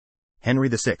Henry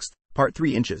VI, Part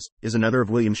 3 Inches, is another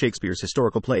of William Shakespeare's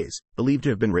historical plays, believed to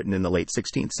have been written in the late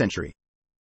 16th century.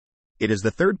 It is the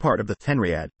third part of the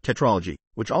Henriad tetralogy,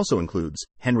 which also includes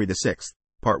Henry VI,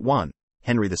 Part 1,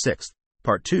 Henry VI,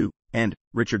 Part 2, and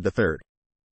Richard III.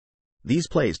 These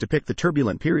plays depict the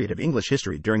turbulent period of English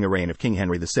history during the reign of King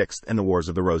Henry VI and the Wars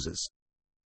of the Roses.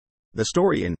 The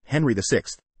story in Henry VI,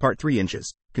 Part 3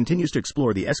 Inches, continues to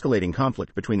explore the escalating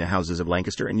conflict between the houses of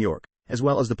Lancaster and York, as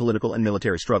well as the political and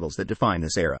military struggles that define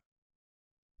this era.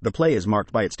 The play is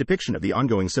marked by its depiction of the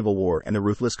ongoing civil war and the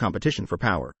ruthless competition for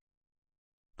power.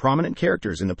 Prominent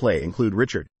characters in the play include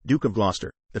Richard, Duke of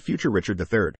Gloucester, the future Richard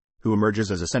III, who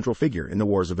emerges as a central figure in the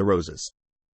Wars of the Roses.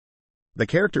 The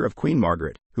character of Queen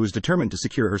Margaret, who is determined to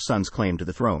secure her son's claim to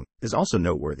the throne, is also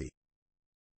noteworthy.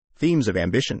 Themes of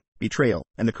ambition, betrayal,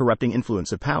 and the corrupting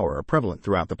influence of power are prevalent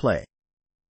throughout the play.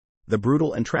 The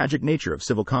brutal and tragic nature of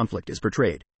civil conflict is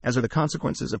portrayed, as are the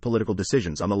consequences of political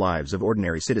decisions on the lives of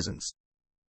ordinary citizens.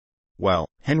 While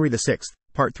Henry VI,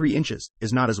 Part 3 Inches,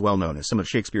 is not as well known as some of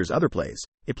Shakespeare's other plays,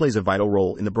 it plays a vital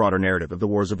role in the broader narrative of the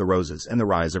Wars of the Roses and the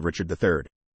rise of Richard III.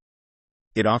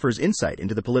 It offers insight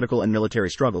into the political and military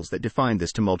struggles that defined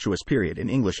this tumultuous period in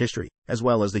English history, as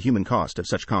well as the human cost of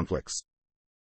such conflicts.